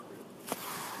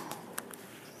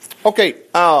Okay.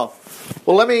 Well,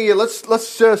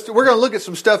 let's just we're going to look at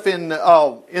some stuff in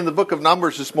the book of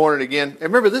Numbers this morning again. And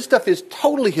remember, this stuff is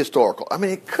totally historical. I mean,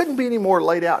 it couldn't be any more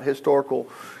laid out historical.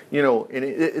 You know, and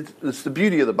it's the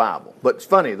beauty of the Bible. But it's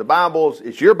funny, the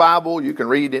it's your Bible. You can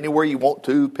read anywhere you want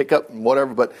to, pick up and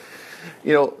whatever. But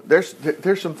you know, there's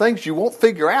some things you won't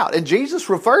figure out. And Jesus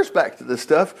refers back to this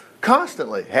stuff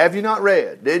constantly. Have you not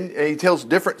read? And he tells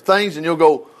different things, and you'll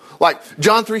go, like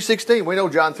John 3:16. We know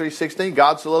John 3:16.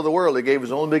 God so loved the world, He gave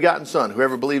His only begotten Son,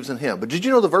 whoever believes in Him. But did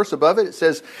you know the verse above it? It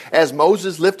says, as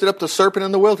Moses lifted up the serpent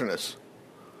in the wilderness.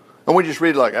 And we just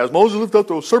read it like, as Moses lifted up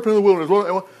the serpent in the wilderness.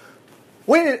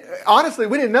 Honestly,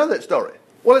 we didn't know that story.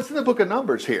 Well, it's in the book of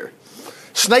Numbers here.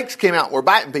 Snakes came out and were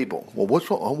biting people. Well,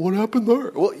 what's wrong? What happened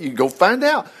there? Well, you go find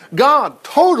out. God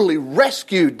totally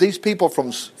rescued these people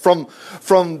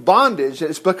from bondage.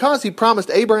 It's because He promised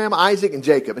Abraham, Isaac, and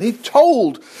Jacob. And He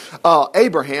told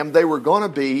Abraham they were going to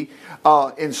be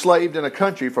enslaved in a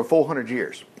country for 400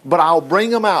 years. But I'll bring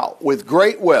them out with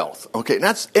great wealth. Okay, and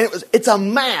it's a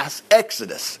mass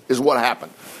exodus is what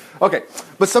happened. Okay,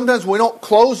 but sometimes we don't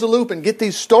close the loop and get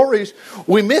these stories.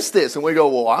 We miss this and we go,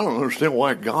 well, I don't understand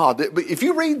why God did. But if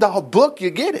you read the whole book,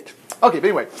 you get it. Okay, but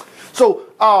anyway, so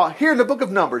here in the book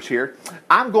of Numbers here,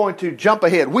 I'm going to jump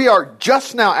ahead. We are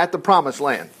just now at the Promised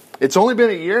Land. It's only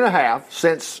been a year and a half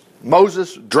since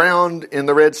Moses drowned in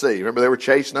the Red Sea. Remember, they were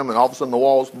chasing them and all of a sudden the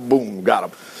walls, boom, got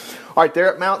them. All right,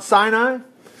 they're at Mount Sinai.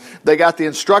 They got the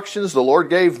instructions. The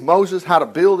Lord gave Moses how to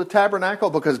build a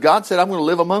tabernacle because God said, I'm going to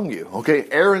live among you. Okay,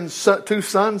 Aaron's two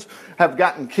sons have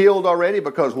gotten killed already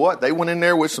because what? They went in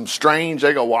there with some strange,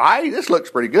 they go, well, this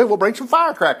looks pretty good. We'll bring some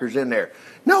firecrackers in there.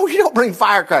 No, you don't bring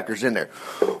firecrackers in there.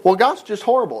 Well, God's just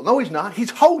horrible. No, He's not.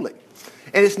 He's holy.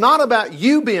 And it's not about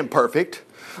you being perfect,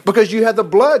 because you had the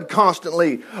blood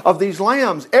constantly of these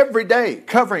lambs every day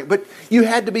covering. But you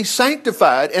had to be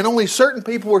sanctified, and only certain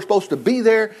people were supposed to be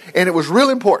there, and it was real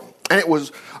important. And it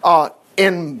was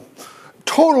in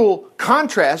total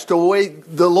contrast to the way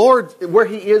the Lord, where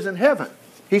He is in heaven.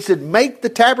 He said, make the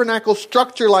tabernacle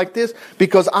structure like this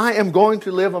because I am going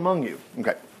to live among you.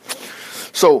 Okay.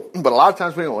 So, but a lot of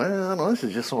times we go, well, no, this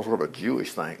is just some sort of a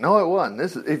Jewish thing. No, it wasn't.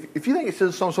 This is, if you think it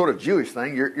says some sort of Jewish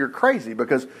thing, you're crazy,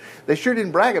 because they sure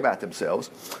didn't brag about themselves.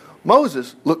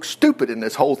 Moses looked stupid in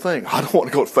this whole thing. I don't want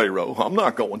to go to Pharaoh. I'm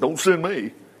not going. Don't send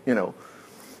me. You know.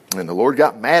 And the Lord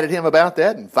got mad at him about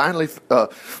that. And finally,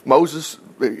 Moses,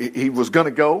 he was going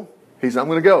to go. He said, I'm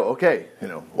going to go. Okay. You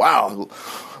know, wow.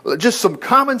 Just some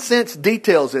common sense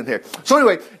details in here. So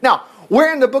anyway, now,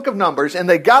 we're in the book of Numbers, and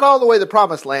they got all the way to the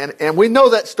Promised Land, and we know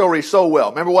that story so well.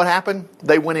 Remember what happened?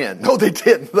 They went in. No, they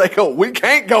didn't. They go, we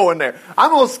can't go in there.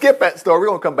 I'm going to skip that story. We're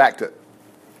going to come back to it.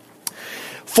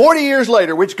 40 years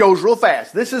later, which goes real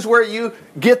fast. This is where you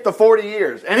get the 40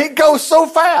 years. And it goes so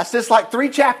fast. It's like 3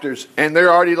 chapters. And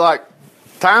they're already like,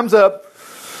 time's up.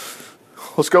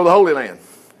 Let's go to the Holy Land.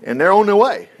 And they're on their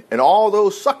way. And all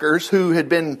those suckers who had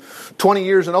been 20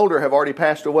 years and older have already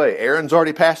passed away. Aaron's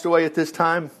already passed away at this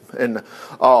time. And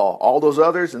all those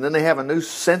others. And then they have a new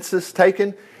census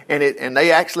taken. And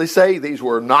they actually say these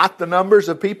were not the numbers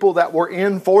of people that were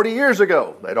in 40 years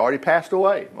ago. They'd already passed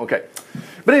away. Okay.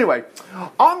 But anyway,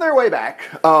 on their way back,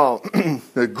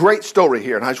 a great story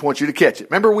here, and I just want you to catch it.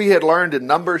 Remember, we had learned in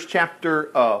Numbers chapter,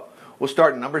 we'll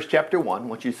start in Numbers chapter 1. I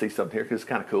want you to see something here because it's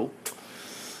kind of cool.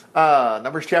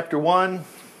 Numbers chapter 1,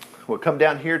 we'll come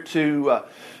down here to,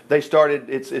 they started,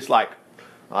 it's like,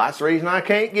 well, that's the reason I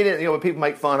can't get in. You know, when people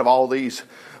make fun of all these,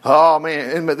 oh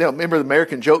man, and remember the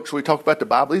American jokes we talk about the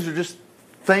Bible? These are just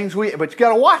things but you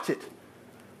got to watch it.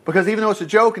 Because even though it's a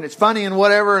joke and it's funny and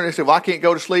whatever, and they say, well, I can't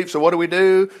go to sleep, so what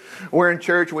do? We're in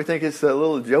church and we think it's a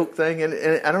little joke thing.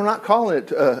 And I'm not calling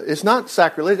it, it's not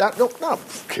sacrilege. I don't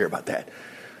care about that.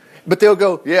 But they'll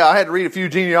go, yeah, I had to read a few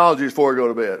genealogies before I go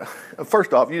to bed.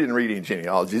 First off, you didn't read any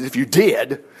genealogies. If you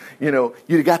did, you know,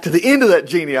 you'd have got to the end of that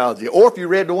genealogy. Or if you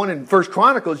read the one in First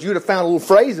Chronicles, you'd have found a little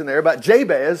phrase in there about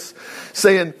Jabez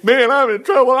saying, man, I'm in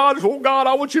trouble. God,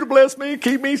 I want you to bless me,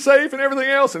 keep me safe and everything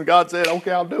else. And God said,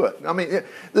 okay, I'll do it. I mean,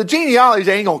 the genealogies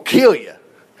ain't going to kill you.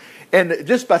 And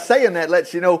just by saying that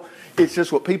lets you know it's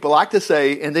just what people like to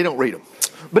say, and they don't read them.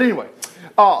 But anyway,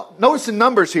 notice in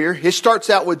Numbers here, it starts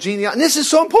out with genealogy. And this is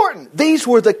so important. These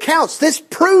were the counts. This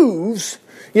proves,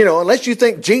 you know, unless you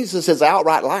think Jesus is an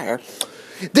outright liar,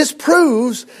 this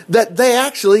proves that they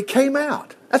actually came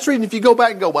out. That's the reason if you go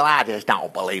back and go, well, I just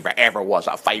don't believe there ever was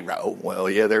a Pharaoh. Well,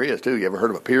 yeah, there is too. You ever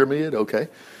heard of a pyramid? Okay.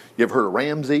 You ever heard of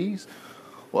Ramses?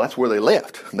 Well, that's where they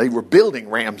left. They were building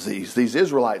Ramses. These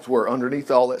Israelites were underneath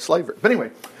all that slavery. But anyway,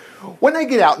 when they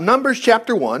get out, Numbers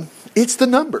chapter 1, it's the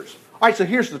numbers. All right, so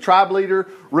here's the tribe leader,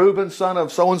 Reuben, son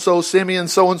of so-and-so, Simeon,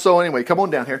 so-and-so. Anyway, come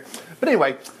on down here. But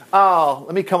anyway,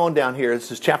 let me come on down here.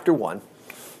 This is chapter 1.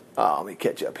 Let me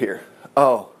catch up here.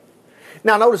 Now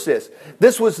notice this.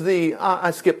 This was the, I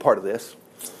skipped part of this.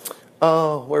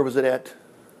 Where was it at?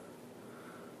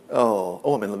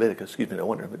 I'm in Leviticus. Excuse me. I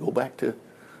wonder if I go back to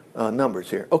Numbers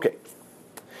here. Okay.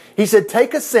 He said,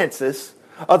 take a census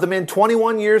of the men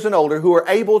 21 years and older who are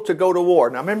able to go to war.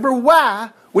 Now remember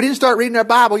why we didn't start reading our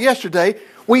Bible yesterday.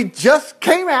 We just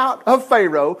came out of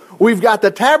Pharaoh. We've got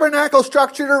the tabernacle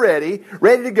structured already,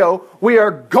 ready to go. We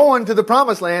are going to the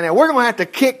promised land, and we're going to have to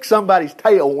kick somebody's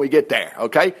tail when we get there,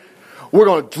 okay? We're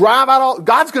going to drive out all...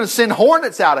 God's going to send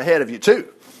hornets out ahead of you, too.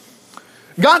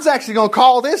 God's actually going to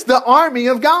call this the army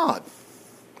of God.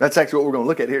 That's actually what we're going to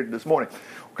look at here this morning,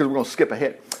 because we're going to skip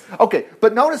ahead. Okay,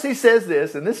 but notice he says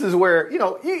this, and this is where,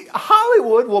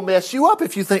 Hollywood will mess you up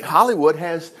if you think Hollywood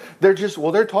has, they're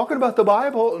talking about the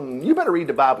Bible, and you better read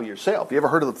the Bible yourself. You ever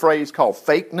heard of the phrase called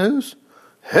fake news?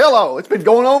 Hello, it's been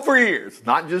going on for years,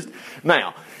 not just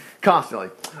now, constantly.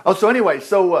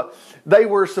 So they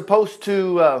were supposed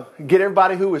to get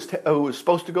everybody who was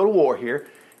supposed to go to war here,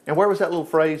 and where was that little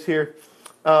phrase here?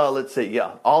 Let's see,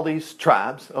 all these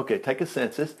tribes. Okay, take a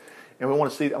census. And I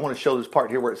want to show this part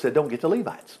here where it said, don't get the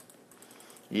Levites.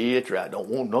 Yeah, that's right. Don't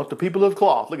want not the people of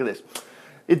cloth. Look at this.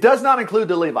 It does not include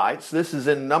the Levites. This is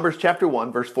in Numbers chapter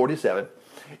 1, verse 47.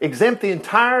 Exempt the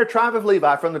entire tribe of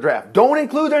Levi from the draft. Don't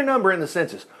include their number in the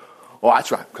census. Oh,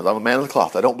 that's right, because I'm a man of the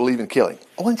cloth. I don't believe in killing.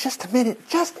 Oh, in just a minute,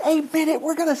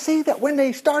 we're going to see that when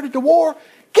they started the war,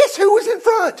 guess who was in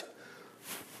front?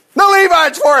 The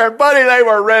Levites for it, buddy. They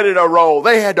were ready to roll.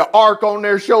 They had the ark on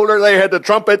their shoulder. They had the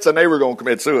trumpets, and they were going to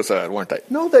commit suicide, weren't they?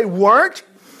 No, they weren't.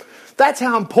 That's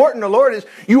how important the Lord is.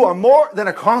 You are more than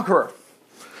a conqueror.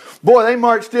 Boy, they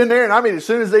marched in there, and as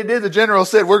soon as they did, the general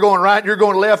said, we're going right, you're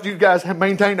going left. You guys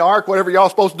maintain the ark, whatever y'all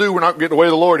supposed to do. We're not getting in the way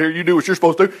of the Lord here. You do what you're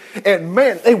supposed to do. And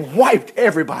man, they wiped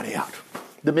everybody out.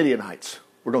 The Midianites.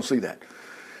 We're going to see that.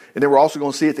 And then we're also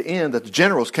going to see at the end that the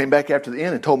generals came back after the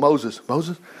end and told Moses,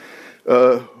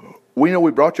 we know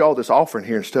we brought you all this offering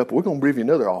here and stuff, but we're going to give you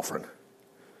another offering.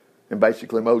 And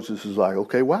basically Moses is like,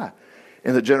 okay, why?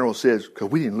 And the general says, because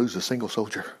we didn't lose a single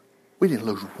soldier. We didn't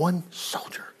lose one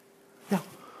soldier. Now,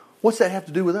 what's that have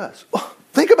to do with us? Well,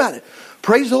 think about it.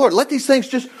 Praise the Lord. Let these things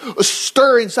just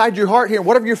stir inside your heart here. And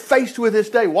whatever you're faced with this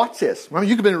day, watch this. I mean,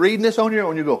 you could have been reading this on your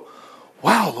own. You go,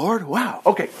 wow, Lord, wow.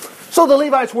 Okay, so the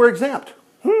Levites were exempt.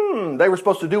 They were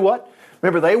supposed to do what?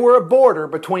 Remember, they were a border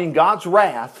between God's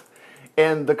wrath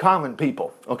and the common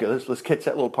people. Okay, let's catch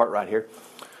that little part right here.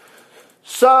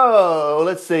 So,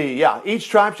 let's see. Each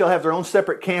tribe shall have their own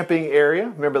separate camping area.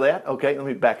 Remember that? Okay, let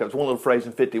me back up. It's one little phrase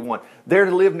in 51. They're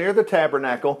to live near the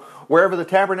tabernacle. Wherever the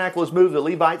tabernacle is moved, the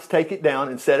Levites take it down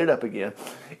and set it up again.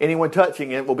 Anyone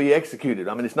touching it will be executed.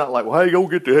 I mean, it's not like, well, hey,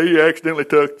 he accidentally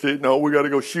touched it. No, we got to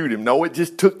go shoot him. No, it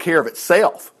just took care of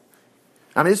itself.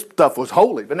 I mean, this stuff was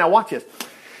holy. But now watch this.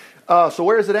 So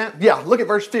where is it at? Look at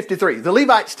verse 53. The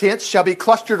Levites' tents shall be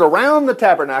clustered around the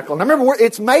tabernacle. Now remember,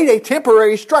 it's made a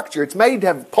temporary structure. It's made to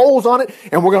have poles on it,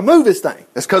 and we're going to move this thing.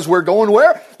 That's because we're going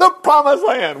where? The promised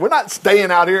land. We're not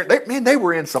staying out here. They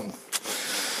were in some...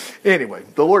 Anyway,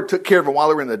 the Lord took care of them while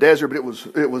they were in the desert,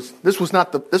 but this was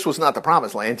not the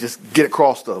promised land. Just get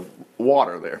across the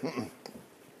water there.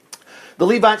 The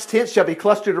Levites' tents shall be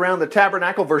clustered around the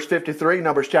tabernacle, verse 53,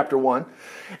 Numbers chapter 1,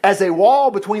 as a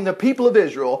wall between the people of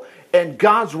Israel and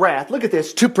God's wrath. Look at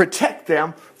this, to protect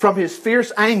them from his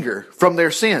fierce anger, from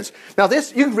their sins. Now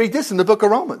this, you can read this in the book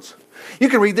of Romans. You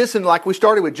can read this in, like we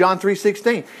started with, John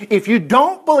 3:16. If you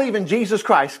don't believe in Jesus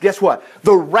Christ, guess what?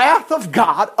 The wrath of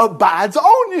God abides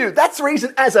on you. That's the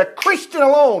reason, as a Christian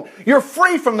alone, you're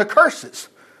free from the curses.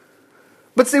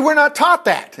 But see, we're not taught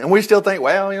that. And we still think,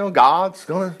 well, God's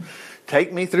going to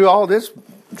take me through all this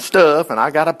stuff, and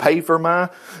I got to pay for my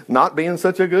not being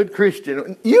such a good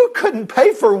Christian. You couldn't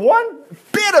pay for one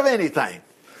bit of anything.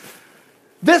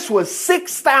 This was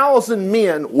 6,000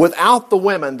 men without the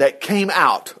women that came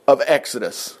out of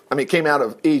Exodus. Came out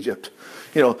of Egypt.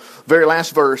 Very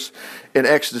last verse in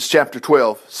Exodus chapter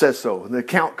 12 says so. The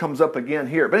count comes up again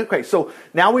here. But okay, so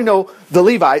now we know the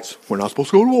Levites, we're not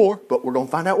supposed to go to war, but we're going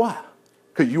to find out why.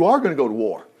 Because you are going to go to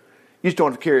war. You just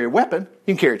don't have to carry a weapon.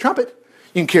 You can carry a trumpet.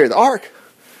 You can carry the ark.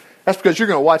 That's because you're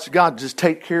going to watch God just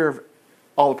take care of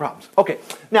all the problems. Okay,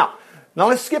 now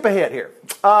let's skip ahead here.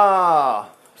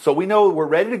 So we know we're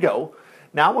ready to go.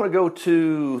 Now I want to go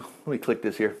to, let me click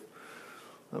this here.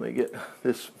 Let me get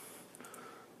this.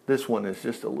 This one is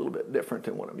just a little bit different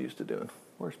than what I'm used to doing.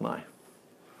 Where's my?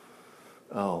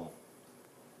 Oh,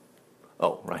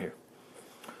 right here.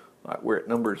 All right, we're at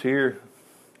Numbers here.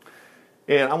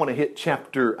 And I want to hit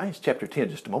chapter 10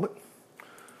 just a moment.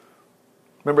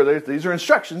 Remember, these are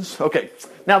instructions. Okay.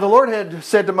 Now the Lord had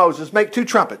said to Moses, make 2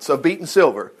 trumpets of beaten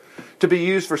silver to be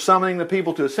used for summoning the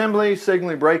people to assembly,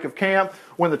 signaling break of camp.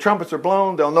 When the trumpets are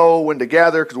blown, they'll know when to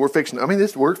gather because we're fixing to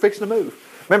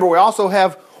move. Remember, we also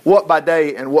have what by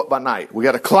day and what by night. We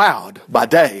got a cloud by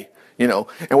day, and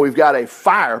we've got a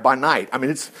fire by night. I mean,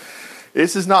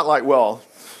 this is not like, well,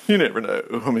 you never know.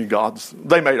 I mean,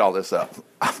 they made all this up.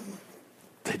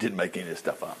 They didn't make any of this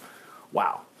stuff up.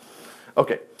 Wow.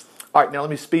 Okay. All right, now let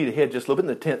me speed ahead just a little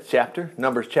bit in the 10th chapter,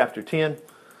 Numbers chapter 10.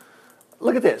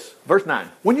 Look at this, verse 9.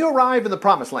 When you arrive in the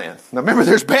promised land, now remember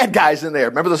there's bad guys in there.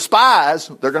 Remember the spies,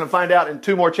 they're going to find out in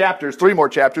 3 more chapters,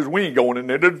 we ain't going in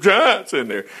there, there's giants in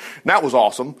there. And that was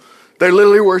awesome. They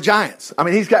literally were giants. I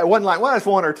mean, it wasn't like, well, that's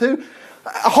 1 or 2.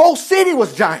 A whole city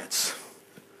was giants.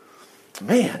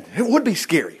 Man, it would be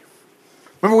scary.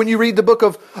 Remember when you read the book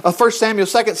of 1 Samuel,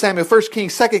 2 Samuel, 1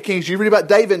 Kings, 2 Kings, you read about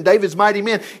David and David's mighty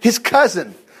men. His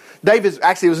cousin, it was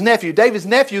his nephew. David's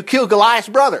nephew killed Goliath's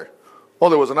brother.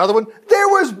 Well, there was another one. There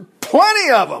was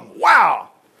plenty of them. Wow.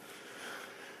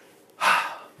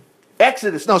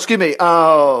 Deuteronomy.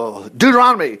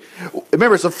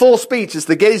 Remember, it's a full speech. It's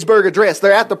the Gettysburg Address.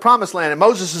 They're at the promised land, and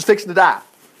Moses is fixing to die.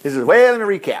 He says, well, let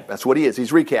me recap. That's what he is.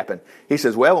 He's recapping. He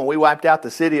says, well, when we wiped out the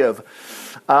city of,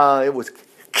 it was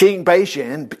King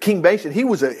Bashan. King Bashan, he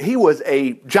was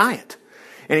a giant.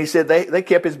 And he said they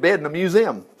kept his bed in a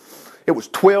museum. It was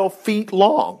 12 feet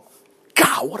long.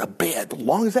 God, what a bed.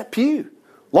 Long as that pew.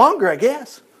 Longer, I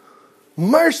guess.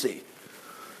 Mercy.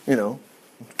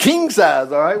 King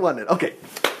size, all right, wasn't it? Okay.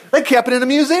 They kept it in a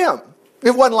museum.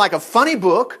 It wasn't like a funny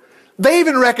book. They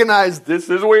even recognized, this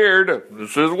is weird.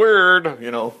 This is weird.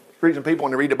 Reason people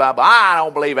when they read the Bible, I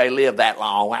don't believe they lived that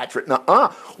long. That's written.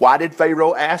 Why did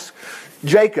Pharaoh ask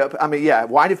Jacob?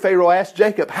 Why did Pharaoh ask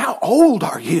Jacob, how old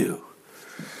are you?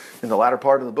 In the latter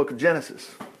part of the book of Genesis.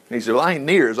 And he said, well, I ain't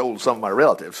near as old as some of my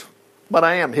relatives, but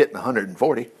I am hitting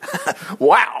 140.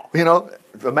 Wow.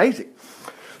 Amazing.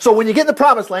 So when you get in the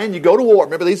promised land, you go to war.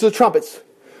 Remember, these are the trumpets.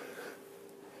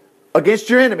 Against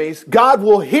your enemies, God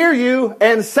will hear you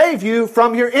and save you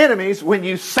from your enemies when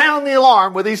you sound the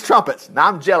alarm with these trumpets. Now,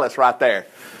 I'm jealous right there.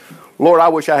 Lord, I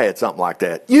wish I had something like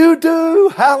that. You do.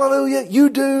 Hallelujah. You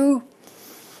do.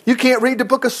 You can't read the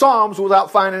book of Psalms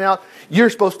without finding out you're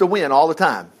supposed to win all the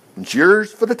time. It's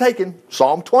yours for the taking.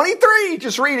 Psalm 23.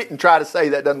 Just read it and try to say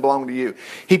that doesn't belong to you.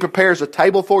 He prepares a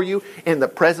table for you in the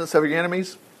presence of your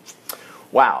enemies.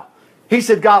 Wow. He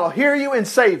said God will hear you and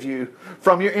save you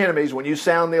from your enemies when you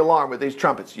sound the alarm with these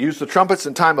trumpets. Use the trumpets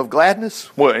in time of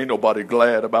gladness. Well, ain't nobody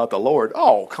glad about the Lord.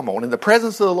 Oh, come on. In the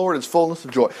presence of the Lord is fullness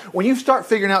of joy. When you start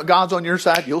figuring out God's on your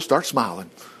side, you'll start smiling.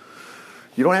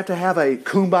 You don't have to have a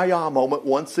kumbaya moment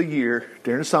once a year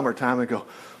during the summertime and go,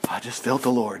 I just felt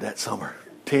the Lord that summer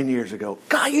 10 years ago.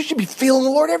 God, you should be feeling the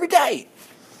Lord every day.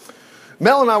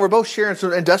 Mel and I were both sharing,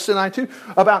 and Dustin and I too,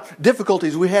 about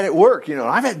difficulties we had at work.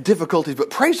 I've had difficulties,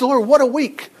 but praise the Lord, what a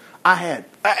week I had.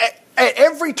 At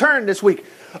every turn this week,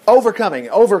 overcoming.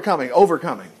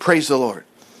 Praise the Lord.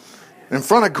 In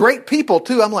front of great people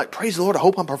too, I'm like, praise the Lord, I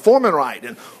hope I'm performing right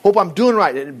and hope I'm doing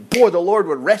right. And boy, the Lord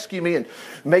would rescue me and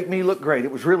make me look great.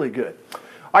 It was really good.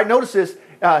 All right, notice this.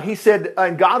 He said,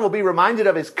 and God will be reminded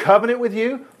of his covenant with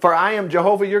you, for I am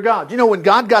Jehovah your God. When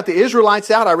God got the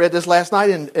Israelites out, I read this last night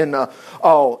in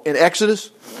Exodus.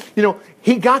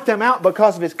 He got them out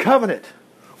because of his covenant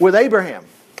with Abraham.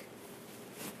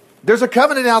 There's a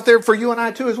covenant out there for you and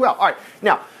I too as well. All right,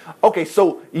 now, okay,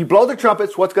 so you blow the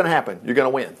trumpets, what's going to happen? You're going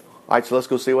to win. All right, so let's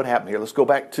go see what happened here. Let's go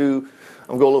back to, I'm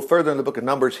going to go a little further in the book of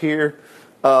Numbers here.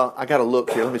 I got to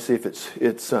look here. Let me see if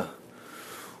it's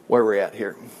where we're at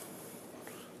here.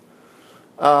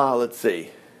 Let's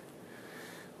see.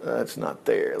 It's not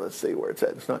there. Let's see where it's at.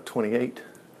 It's not 28.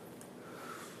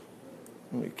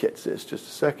 Let me catch this just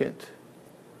a second.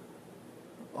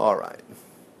 All right.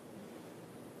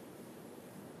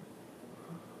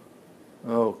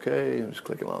 Okay, I'm just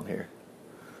clicking along here.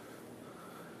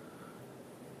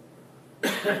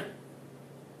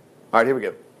 All right, here we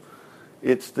go.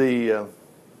 It's the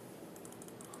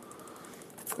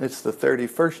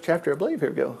 31st chapter, I believe.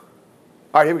 Here we go. All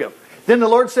right, here we go. Then the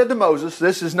Lord said to Moses,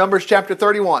 this is Numbers chapter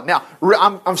 31. Now,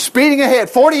 I'm speeding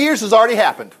ahead. 40 years has already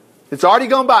happened. It's already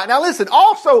gone by. Now listen,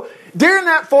 also, during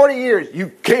that 40 years,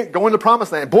 you can't go in the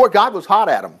promised land. Boy, God was hot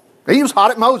at him. He was hot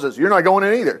at Moses. You're not going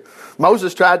in either.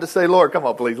 Moses tried to say, Lord, come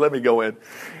on, please, let me go in.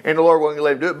 And the Lord wouldn't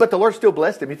let him do it. But the Lord still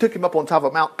blessed him. He took him up on top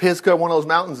of Mount Pisgah, one of those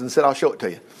mountains, and said, I'll show it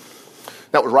to you.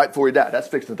 That was right before he died. That's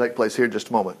fixing to take place here in just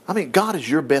a moment. God is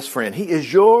your best friend. He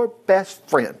is your best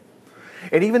friend.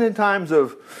 And even in times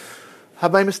of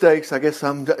I've made mistakes. I guess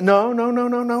I'm...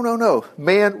 No.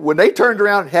 Man, when they turned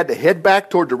around and had to head back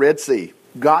toward the Red Sea,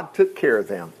 God took care of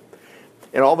them.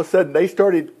 And all of a sudden, they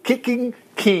started kicking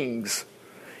kings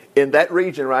in that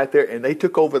region right there, and they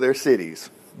took over their cities.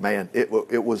 Man, it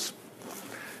was...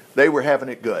 They were having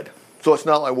it good. So it's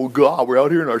not like, well, God, we're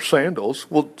out here in our sandals.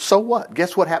 Well, so what?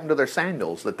 Guess what happened to their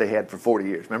sandals that they had for 40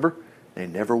 years? Remember? They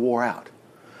never wore out.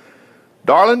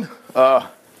 Darling,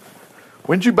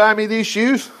 when'd you buy me these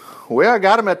shoes? Well, I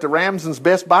got them at the Ramsden's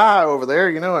Best Buy over there,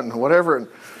 and whatever, and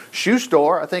shoe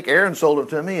store. I think Aaron sold them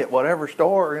to me at whatever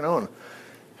store, and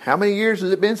how many years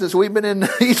has it been since we've been in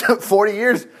Egypt? 40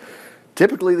 years.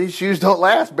 Typically, these shoes don't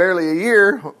last barely a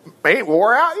year. They ain't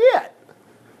wore out yet.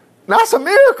 That's a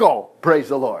miracle. Praise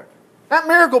the Lord. That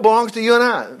miracle belongs to you and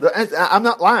I. I'm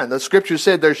not lying. The scripture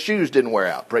said their shoes didn't wear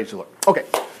out. Praise the Lord. Okay.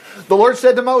 The Lord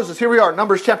said to Moses, here we are,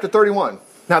 Numbers chapter 31.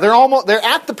 Now, they're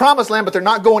at the promised land, but they're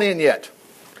not going in yet.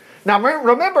 Now,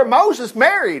 remember, Moses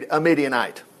married a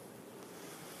Midianite.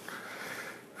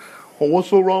 Well, what's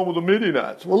so wrong with the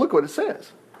Midianites? Well, look what it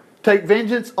says. Take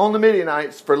vengeance on the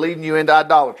Midianites for leading you into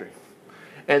idolatry,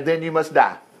 and then you must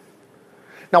die.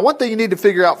 Now, one thing you need to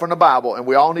figure out from the Bible, and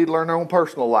we all need to learn our own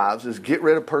personal lives, is get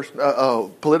rid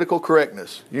of political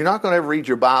correctness. You're not going to ever read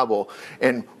your Bible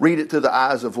and read it through the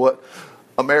eyes of what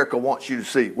America wants you to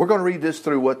see. We're going to read this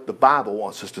through what the Bible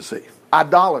wants us to see.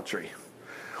 Idolatry.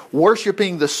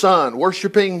 Worshipping the sun,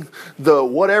 worshipping the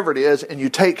whatever it is, and you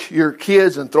take your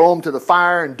kids and throw them to the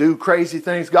fire and do crazy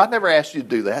things. God never asked you to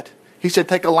do that. He said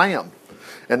take a lamb.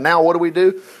 And now what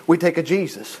do? We take a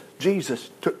Jesus. Jesus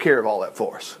took care of all that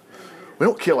for us. We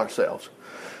don't kill ourselves.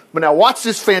 But now watch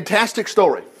this fantastic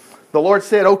story. The Lord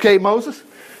said, okay, Moses,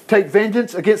 take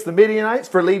vengeance against the Midianites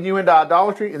for leading you into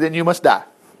idolatry, and then you must die.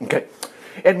 Okay.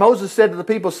 And Moses said to the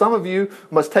people, some of you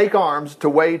must take arms to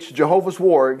wage Jehovah's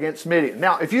war against Midian.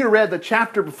 Now, if you'd read the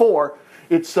chapter before,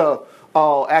 it's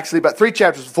actually about 3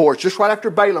 chapters before. It's just right after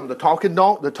Balaam, the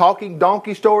talking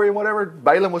donkey story and whatever.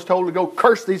 Balaam was told to go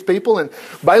curse these people, and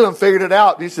Balaam figured it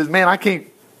out. He says, man, I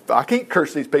can't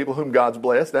curse these people whom God's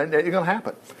blessed. That ain't going to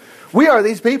happen. We are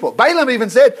these people. Balaam even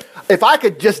said, if I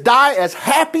could just die as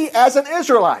happy as an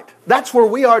Israelite. That's where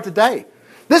we are today.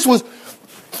 This was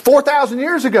 4,000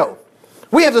 years ago.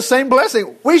 We have the same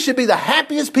blessing. We should be the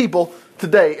happiest people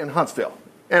today in Huntsville.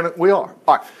 And we are.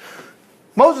 All right.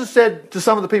 Moses said to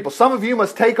some of the people, some of you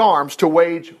must take arms to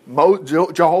wage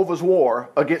Jehovah's war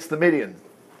against the Midian.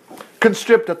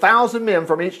 Conscript 1,000 men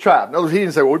from each tribe. Notice he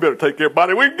didn't say, well, we better take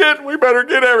everybody we better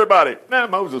get everybody. Now,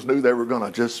 Moses knew they were going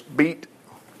to just beat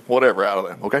whatever out of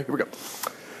them. Okay, here we go.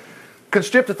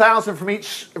 Conscript 1,000 from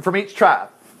each tribe.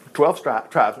 12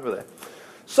 tribes, remember that.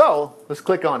 So, let's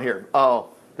click on here.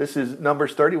 This is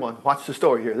Numbers 31. Watch the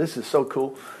story here. This is so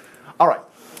cool. All right.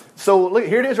 So, look,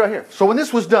 here it is right here. So, when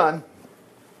this was done,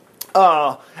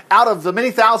 out of the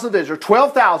many thousands of Israel,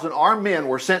 12,000 armed men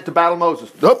were sent to battle Moses.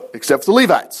 Nope, except for the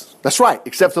Levites. That's right,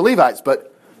 except for the Levites.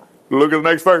 But look at the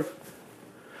next verse.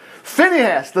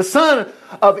 Phinehas, the son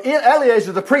of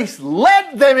Eleazar the priest,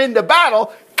 led them into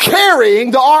battle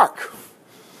carrying the ark.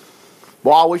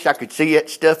 Well, I wish I could see that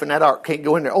stuff in that ark. Can't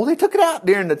go in there. Oh, they took it out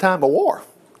during the time of war.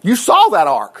 You saw that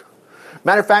ark.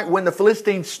 Matter of fact, when the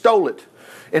Philistines stole it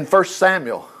in 1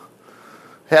 Samuel,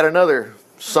 had another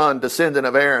son, descendant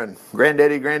of Aaron,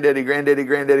 granddaddy,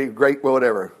 great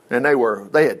whatever. And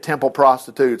they had temple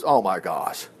prostitutes. Oh my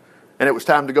gosh. And it was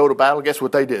time to go to battle. Guess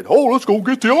what they did? Oh, let's go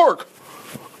get the ark.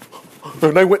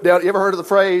 And they went down. You ever heard of the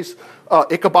phrase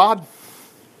Ichabod?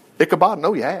 Ichabod?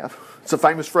 No, you have. It's a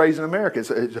famous phrase in America.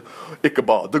 It's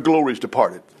Ichabod, the glory's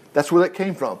departed. That's where that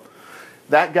came from.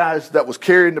 That guy that was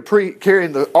carrying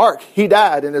the ark, he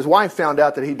died, and his wife found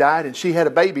out that he died, and she had a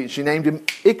baby, and she named him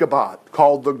Ichabod,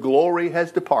 called the glory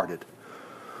has departed.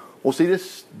 Well, see,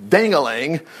 this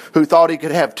ding-a-ling who thought he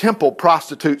could have temple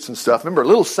prostitutes and stuff. Remember,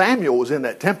 little Samuel was in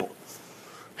that temple.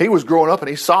 He was growing up, and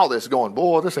he saw this going,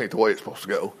 boy, this ain't the way it's supposed to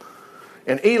go.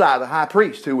 And Eli, the high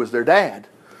priest, who was their dad,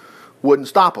 wouldn't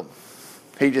stop him.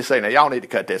 He'd just say, now, y'all need to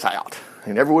cut this out.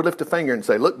 He never would lift a finger and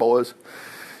say, look, boys,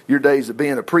 your days of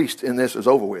being a priest in this is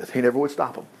over with. He never would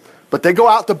stop them. But they go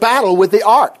out to battle with the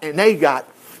ark, and they got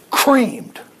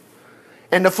creamed.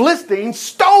 And the Philistines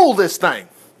stole this thing.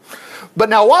 But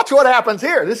now watch what happens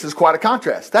here. This is quite a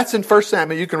contrast. That's in 1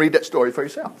 Samuel. You can read that story for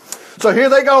yourself. So here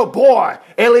they go. Boy,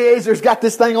 Eleazar's got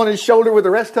this thing on his shoulder with the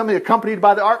rest of them accompanied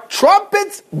by the ark.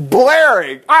 Trumpets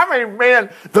blaring. I mean, man,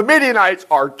 the Midianites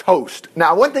are toast.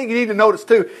 Now, one thing you need to notice,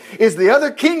 too, is the other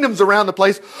kingdoms around the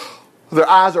place, their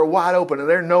eyes are wide open and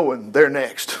they're knowing they're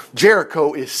next.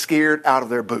 Jericho is scared out of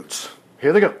their boots.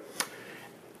 Here they go.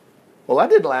 Well, that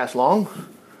didn't last long.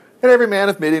 And every man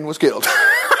of Midian was killed.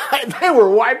 They were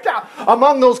wiped out.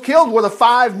 Among those killed were the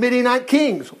 5 Midianite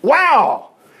kings.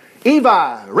 Wow!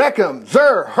 Evi, Rechem,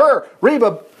 Zur, Hur,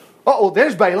 Reba.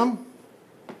 There's Balaam.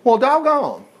 Well,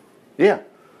 doggone. Yeah.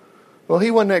 Well,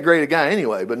 he wasn't that great a guy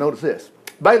anyway, but notice this.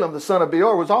 Balaam, the son of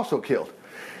Beor, was also killed.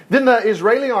 Then the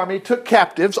Israeli army took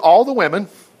captives all the women.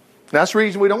 That's the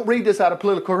reason we don't read this out of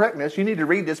political correctness. You need to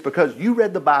read this because you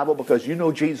read the Bible, because you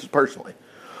know Jesus personally.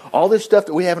 All this stuff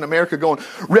that we have in America going,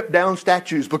 rip down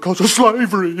statues because of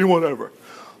slavery, whatever.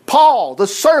 Paul, the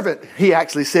servant, he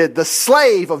actually said, the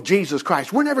slave of Jesus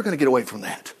Christ. We're never going to get away from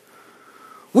that.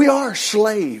 We are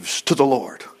slaves to the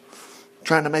Lord.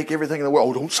 Trying to make everything in the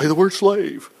world. Oh, don't say the word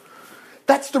slave.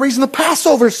 That's the reason the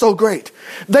Passover is so great.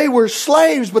 They were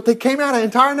slaves, but they came out of an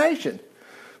entire nation.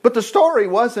 But the story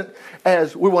wasn't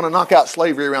as we want to knock out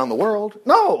slavery around the world.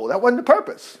 No, that wasn't the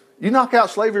purpose. You knock out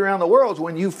slavery around the world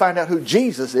when you find out who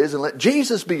Jesus is and let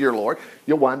Jesus be your Lord.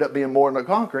 You'll wind up being more than a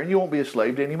conqueror and you won't be a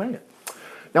slave to any man.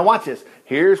 Now watch this.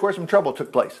 Here's where some trouble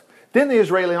took place. Then the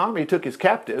Israeli army took his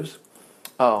captives.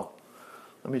 Let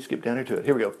me skip down here to it.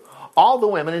 Here we go. All the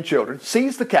women and children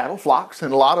seized the cattle, flocks,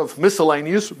 and a lot of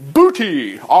miscellaneous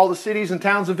booty. All the cities and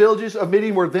towns and villages of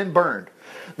Midian were then burned.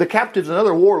 The captives and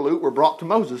other war loot were brought to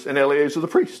Moses and Eleazar the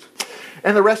priest.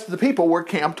 And the rest of the people were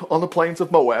camped on the plains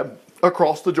of Moab,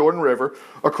 across the Jordan River,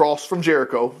 across from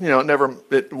Jericho.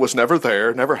 It was never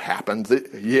there, never happened.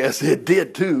 Yes, it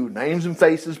did too. Names and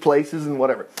faces, places, and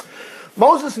whatever.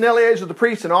 Moses and Eleazar the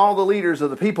priest and all the leaders of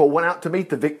the people went out to meet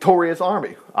the victorious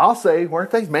army. I'll say,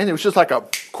 weren't they? Man, it was just like a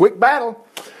quick battle.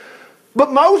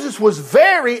 But Moses was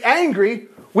very angry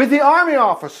with the army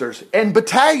officers and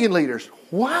battalion leaders.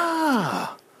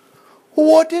 Why?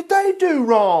 What did they do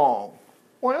wrong?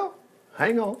 Well,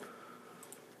 hang on.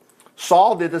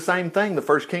 Saul did the same thing, the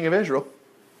first king of Israel.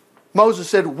 Moses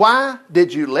said, why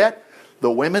did you let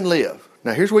the women live?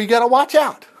 Now here's where you got to watch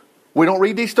out. We don't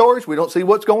read these stories. We don't see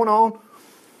what's going on.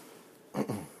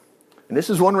 And this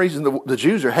is one reason the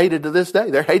Jews are hated to this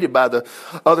day. They're hated by the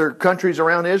other countries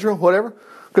around Israel, whatever.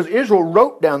 Because Israel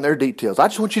wrote down their details. I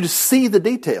just want you to see the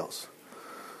details.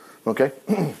 Okay?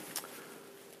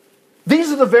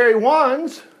 These are the very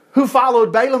ones who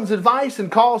followed Balaam's advice and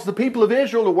caused the people of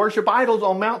Israel to worship idols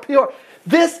on Mount Peor.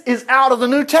 This is out of the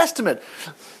New Testament.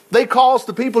 They caused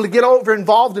the people to get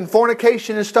involved in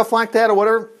fornication and stuff like that or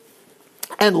whatever,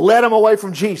 and led them away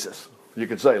from Jesus. You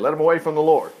could say, led them away from the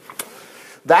Lord.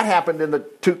 That happened in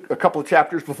a couple of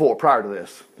chapters prior to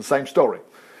this. The same story.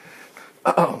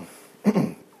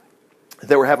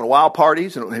 They were having wild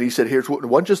parties, and he said, "Here's what." It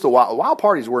wasn't just the wild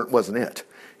parties wasn't it.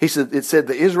 He said, it said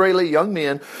the Israeli young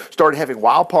men started having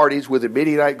wild parties with the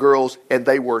Midianite girls, and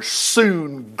they were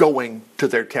soon going to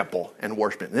their temple and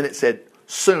worshiping. And then it said,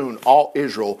 soon all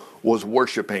Israel was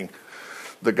worshiping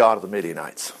the God of the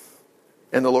Midianites.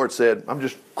 And the Lord said, I'm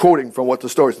just quoting from what the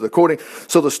story said.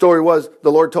 So the story was,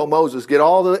 the Lord told Moses, get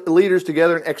all the leaders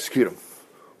together and execute them.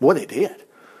 Boy, they did.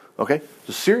 Okay? It's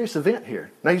a serious event here.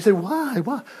 Now you say, why?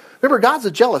 Remember, God's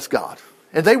a jealous God.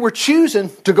 And they were choosing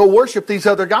to go worship these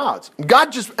other gods.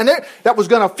 God that was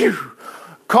going to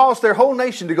cause their whole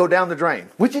nation to go down the drain,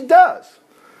 which it does.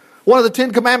 One of the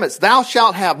 10 commandments, thou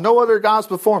shalt have no other gods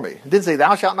before me. It didn't say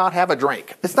thou shalt not have a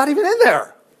drink. It's not even in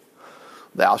there.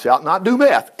 Thou shalt not do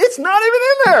meth. It's not even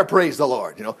in there, praise the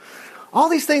Lord. All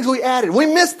these things we added. We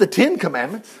missed the 10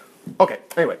 commandments. Okay,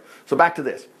 anyway, so back to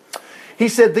this. He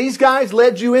said, these guys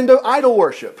led you into idol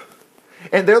worship.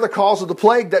 And they're the cause of the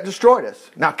plague that destroyed us.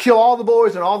 Now kill all the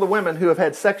boys and all the women who have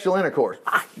had sexual intercourse.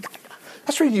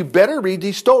 That's where you better read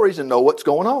these stories and know what's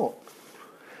going on.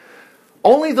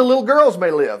 Only the little girls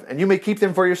may live, and you may keep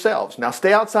them for yourselves. Now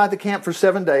stay outside the camp for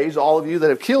 7 days, all of you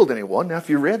that have killed anyone. Now if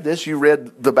you read this, you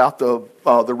read about the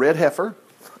red heifer.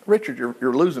 Richard,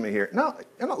 you're losing me here. No,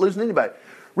 you're not losing anybody.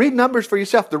 Read Numbers for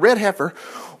yourself. The red heifer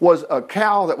was a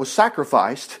cow that was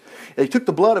sacrificed. They took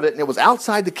the blood of it, and it was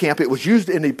outside the camp. It was used,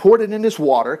 and they poured it in this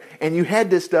water, and you had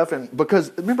this stuff. And because,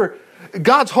 remember,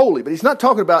 God's holy, but he's not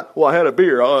talking about, well, I had a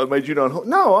beer, it made you not holy.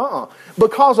 No,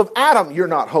 Because of Adam, you're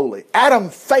not holy. Adam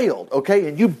failed, okay?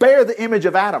 And you bear the image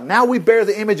of Adam. Now we bear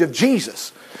the image of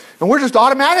Jesus. And we're just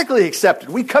automatically accepted.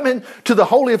 We come into the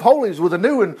Holy of Holies with a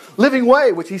new and living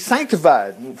way, which he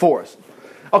sanctified for us.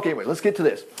 Okay, anyway, let's get to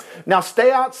this. Now stay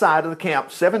outside of the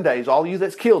camp 7 days, all you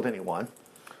that's killed anyone.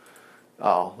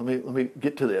 Let me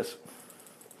get to this.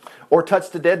 Or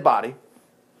touch the dead body.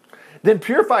 Then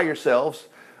purify yourselves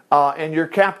and your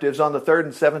captives on the 3rd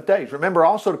and 7th days. Remember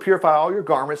also to purify all your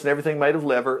garments and everything made of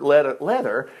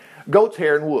leather, goat's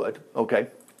hair and wood. Okay.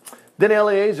 Then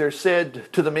Eleazar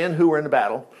said to the men who were in the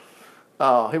battle,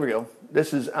 here we go.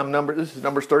 This is Numbers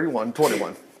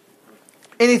 31:21.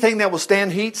 Anything that will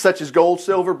stand heat, such as gold,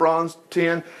 silver, bronze,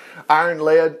 tin, iron,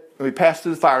 lead, will be passed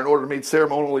through the fire in order to be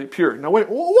ceremonially pure. Now wait,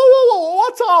 whoa,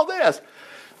 what's all this?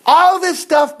 All of this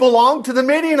stuff belonged to the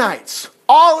Midianites.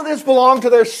 All of this belonged to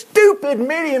their stupid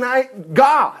Midianite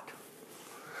God.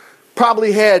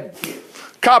 Probably had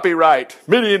copyright,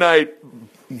 Midianite,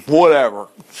 whatever,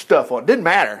 stuff on it. Didn't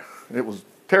matter. It was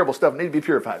terrible stuff. It needed to be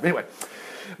purified. Anyway,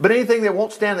 but anything that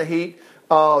won't stand the heat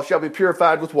shall be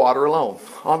purified with water alone.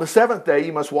 On the seventh day,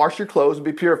 you must wash your clothes and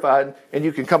be purified, and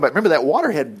you can come back. Remember, that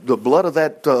water had the blood of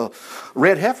that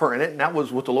red heifer in it, and that was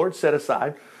what the Lord set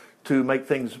aside to make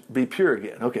things be pure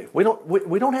again. Okay, we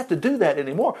don't have to do that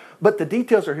anymore, but the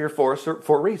details are here for us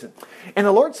for a reason. And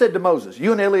the Lord said to Moses,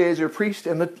 you and Eleazar, priest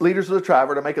and the leaders of the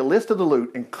tribe, are to make a list of the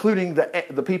loot, including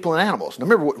the people and animals. Now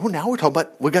remember, now we're talking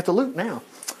about, we got the loot now.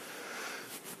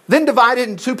 Then divide it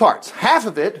into two parts. Half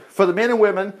of it for the men and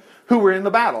women who were in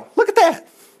the battle. Look at that.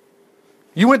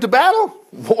 You went to battle?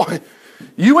 Boy,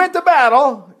 you went to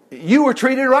battle. You were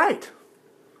treated right.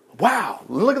 Wow.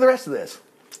 Look at the rest of this.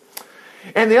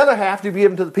 And the other half to be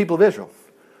given to the people of Israel.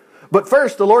 But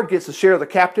first, the Lord gets a share of the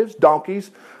captives, donkeys,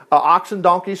 oxen,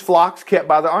 donkeys, flocks kept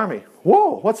by the army.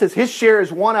 Whoa, what's this? His share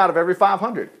is 1 out of every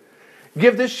 500.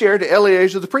 Give this share to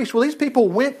Eleazar the priest. Well, these people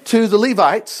went to the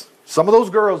Levites. Some of those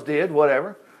girls did,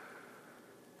 whatever.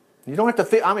 You don't have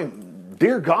to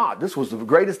dear God, this was the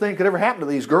greatest thing that could ever happen to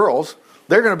these girls.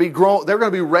 They're going to be grown. They're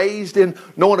going to be raised in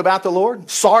knowing about the Lord.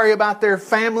 Sorry about their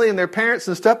family and their parents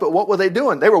and stuff, but what were they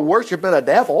doing? They were worshiping a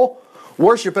devil,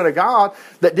 worshiping a God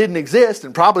that didn't exist,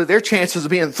 and probably their chances of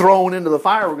being thrown into the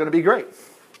fire were going to be great.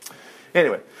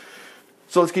 Anyway,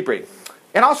 so let's keep reading.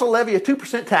 And also levy a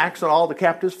 2% tax on all the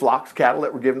captives, flocks, cattle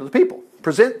that were given to the people.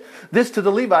 Present this to the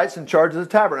Levites in charge of the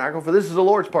tabernacle, for this is the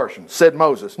Lord's portion, said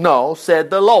Moses. No, said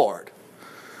the Lord.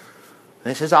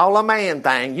 This is all a man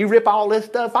thing. You rip all this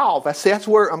stuff off. That's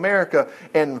where America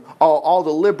and all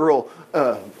the liberal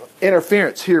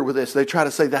interference here with this, they try to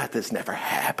say that this never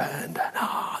happened.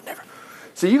 No, never.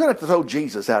 So you're going to have to throw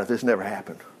Jesus out if this never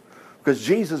happened. Because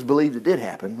Jesus believed it did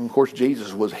happen. And of course,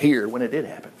 Jesus was here when it did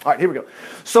happen. All right, here we go.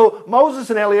 So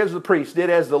Moses and Eleazar the priest did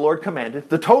as the Lord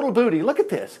commanded. The total booty, look at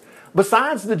this.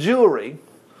 Besides the jewelry,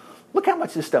 look how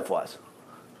much this stuff was.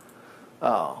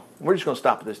 Oh, we're just going to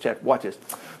stop at this chapter. Watch this.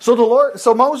 So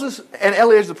Moses and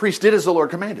Eleazar the priest did as the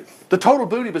Lord commanded. The total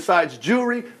booty besides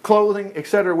jewelry, clothing,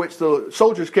 etc., which the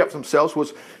soldiers kept themselves,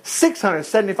 was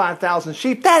 675,000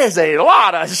 sheep. That is a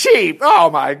lot of sheep. Oh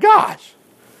my gosh.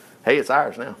 Hey, it's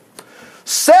ours now.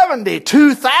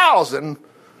 72,000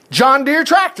 John Deere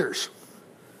tractors.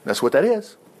 That's what that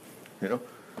is.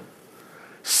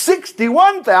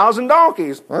 61,000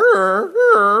 donkeys. God,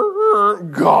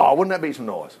 wouldn't that be some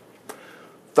noise?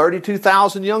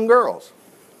 32,000 young girls.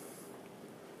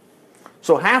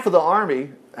 So the half given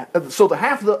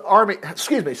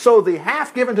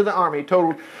to the army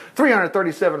totaled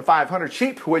 337,500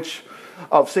 sheep, which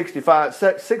of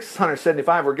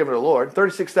 675 were given to the Lord.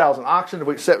 36,000 oxen,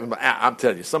 which I'm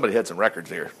telling you, somebody had some records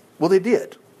here. Well, they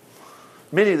did.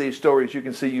 Many of these stories you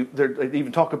can see, they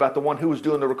even talk about the one who was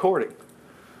doing the recording.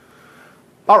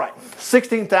 All right,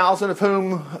 16,000 of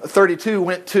whom 32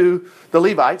 went to the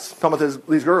Levites, talking about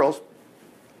these girls.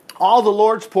 All the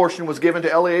Lord's portion was given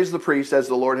to Eleazar the priest as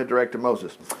the Lord had directed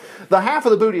Moses. The half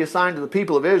of the booty assigned to the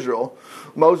people of Israel,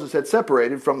 Moses had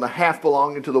separated from the half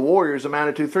belonging to the warriors,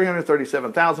 amounted to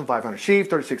 337,500 sheep,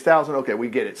 36,000, okay, we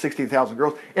get it, 16,000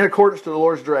 girls. In accordance to the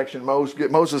Lord's direction,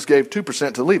 Moses gave 2%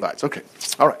 to the Levites. Okay,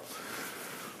 all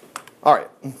right.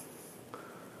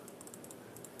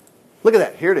 Look at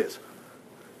that, here it is.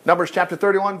 Numbers chapter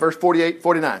 31, verse 48,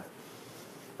 49.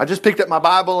 I just picked up my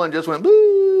Bible and just went,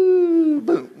 boo,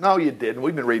 boo. No, you didn't.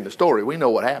 We've been reading the story. We know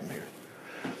what happened here.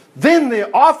 Then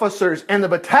the officers and the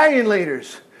battalion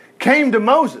leaders came to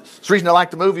Moses. It's the reason I like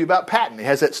the movie about Patton. He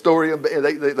has that story.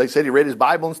 They said he read his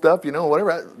Bible and stuff,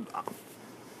 whatever.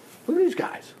 Look at these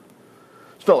guys.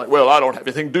 It's not like, well, I don't have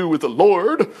anything to do with the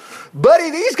Lord. Buddy,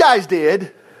 these guys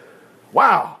did.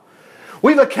 Wow.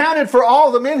 We've accounted for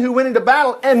all the men who went into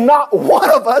battle, and not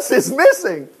one of us is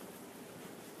missing.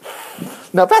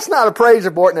 Now, if that's not a praise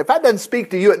report, and if that doesn't speak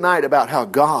to you at night about how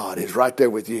God is right there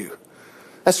with you,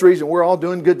 that's the reason we're all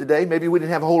doing good today. Maybe we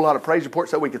didn't have a whole lot of praise reports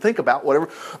that we could think about, whatever.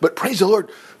 But praise the Lord,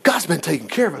 God's been taking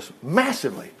care of us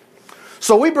massively.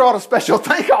 So we brought a special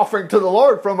thank offering to the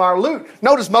Lord from our loot.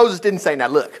 Notice Moses didn't say, now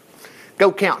look,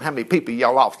 go count how many people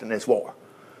y'all lost in this war.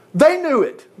 They knew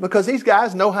it because these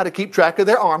guys know how to keep track of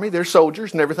their army, their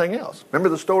soldiers, and everything else. Remember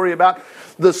the story about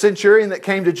the centurion that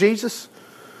came to Jesus?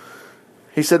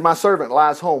 He said, my servant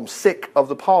lies home sick of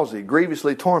the palsy,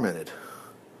 grievously tormented.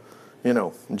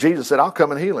 Jesus said, I'll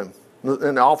come and heal him.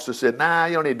 And the officer said, nah,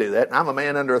 you don't need to do that. I'm a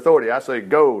man under authority. I say,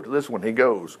 go to this one, he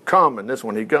goes. Come, and this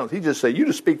one, he comes. He just said, you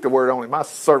just speak the word only. My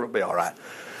servant will be all right.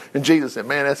 And Jesus said,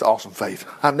 man, that's awesome faith.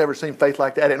 I've never seen faith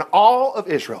like that in all of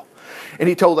Israel. And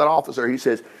he told that officer, he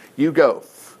says, you go,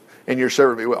 and your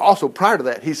servant will be well. Also, prior to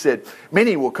that, he said,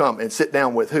 many will come and sit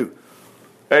down with who?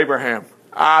 Abraham,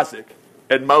 Isaac,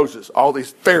 and Moses. All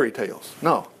these fairy tales.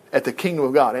 No, at the kingdom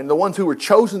of God. And the ones who were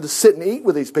chosen to sit and eat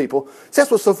with these people. See,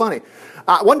 that's what's so funny.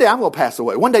 One day I'm going to pass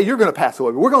away. One day you're going to pass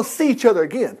away. We're going to see each other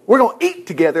again. We're going to eat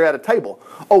together at a table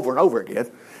over and over again.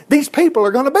 These people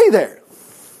are going to be there.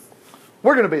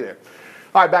 We're going to be there.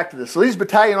 All right, back to this. So these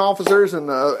battalion officers and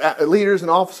leaders and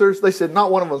officers, they said,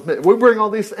 not one of them. We bring all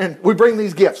these, and we bring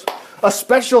these gifts. A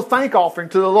special thank offering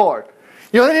to the Lord.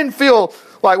 You know, they didn't feel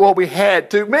like, well, we had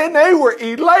to. Man, they were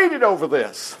elated over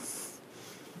this.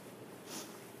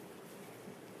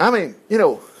 I mean, you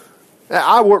know,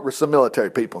 I work with some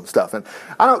military people and stuff, and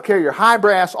I don't care your high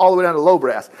brass all the way down to low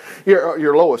brass,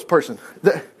 your lowest person.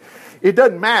 It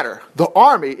doesn't matter. The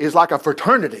Army is like a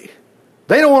fraternity.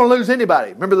 They don't want to lose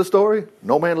anybody. Remember the story?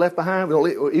 No man left behind.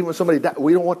 Even when somebody died,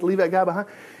 we don't want to leave that guy behind.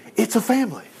 It's a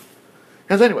family.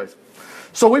 And anyways,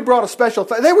 so we brought a special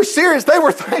thing. They were serious. They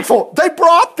were thankful. They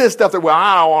brought this stuff. Well,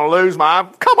 I don't want to lose my...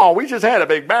 Come on, we just had a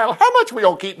big battle. How much we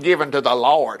going to keep giving to the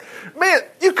Lord? Man,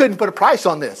 you couldn't put a price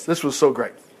on this. This was so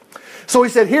great. So he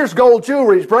said, here's gold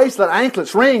jewelry, bracelet,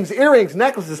 anklets, rings, earrings,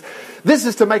 necklaces. This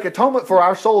is to make atonement for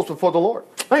our souls before the Lord.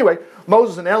 Anyway,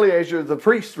 Moses and Eleazar, the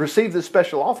priests, received this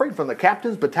special offering from the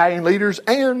captains, battalion leaders,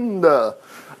 and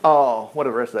whatever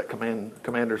the rest of that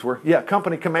commanders were. Yeah,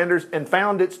 company commanders, and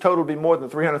found its total to be more than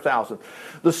 300,000.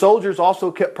 The soldiers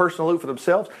also kept personal loot for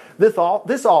themselves. This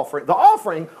offering, the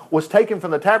offering was taken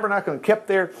from the tabernacle and kept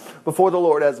there before the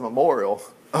Lord as a memorial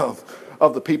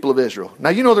of the people of Israel. Now,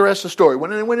 you know the rest of the story.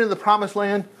 When they went into the promised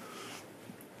land,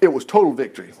 it was total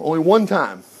victory. Only one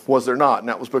time was there not, and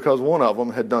that was because one of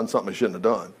them had done something he shouldn't have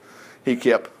done. He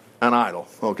kept an idol,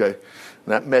 okay? And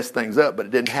that messed things up, but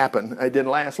it didn't happen. It didn't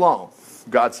last long.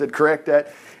 God said, correct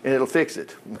that, and it'll fix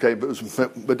it, okay?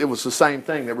 But it was the same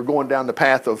thing. They were going down the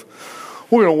path of,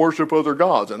 we're going to worship other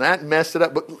gods, and that messed it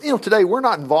up. But, you know, today we're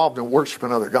not involved in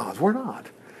worshiping other gods. We're not.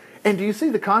 And do you see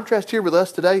the contrast here with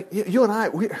us today? You and I,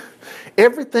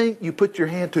 everything you put your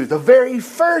hand to, the very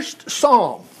first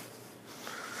psalm.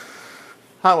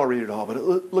 I won't read it all, but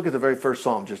look at the very first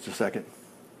psalm just a second.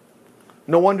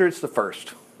 No wonder it's the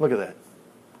first. Look at that.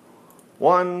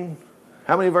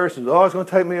 How many verses? Oh, it's going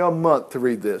to take me a month to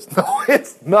read this. No,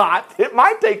 it's not. It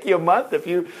might take you a month if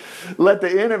you let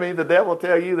the enemy, the devil,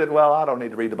 tell you that, well, I don't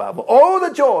need to read the Bible. Oh,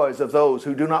 the joys of those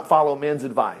who do not follow men's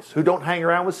advice, who don't hang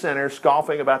around with sinners,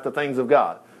 scoffing about the things of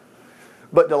God,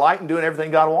 but delight in doing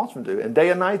everything God wants them to do. And day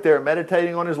and night they're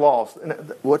meditating on His laws.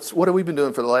 And what have we been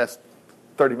doing for the last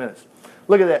 30 minutes?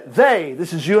 Look at that.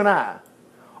 This is you and I,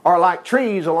 are like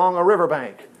trees along a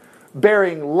riverbank,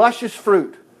 bearing luscious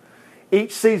fruit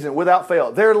each season without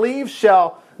fail. Their leaves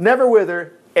shall never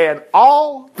wither, and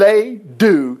all they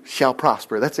do shall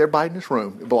prosper. That's everybody in this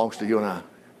room. It belongs to you and I.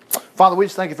 Father, we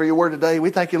just thank you for your word today.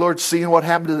 We thank you, Lord, seeing what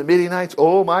happened to the Midianites.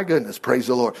 Oh, my goodness. Praise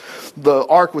the Lord. The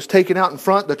ark was taken out in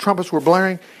front. The trumpets were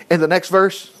blaring. In the next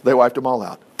verse, they wiped them all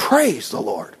out. Praise the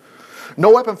Lord.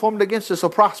 No weapon formed against us will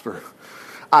prosper.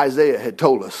 Isaiah had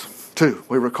told us too.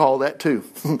 We recall that too.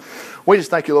 We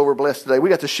just thank you, Lord, we're blessed today. We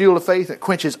got the shield of faith that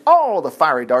quenches all the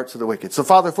fiery darts of the wicked. So,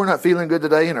 Father, if we're not feeling good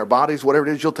today in our bodies, whatever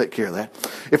it is, you'll take care of that.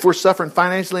 If we're suffering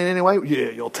financially in any way, yeah,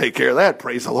 you'll take care of that.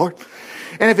 Praise the Lord.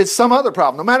 And if it's some other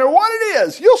problem, no matter what it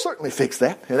is, you'll certainly fix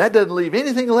that. And that doesn't leave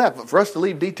anything left but for us to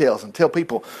leave details and tell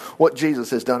people what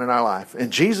Jesus has done in our life.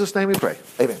 In Jesus' name we pray.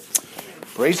 Amen.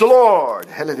 Praise the Lord.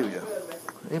 Hallelujah.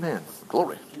 Amen.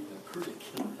 Glory.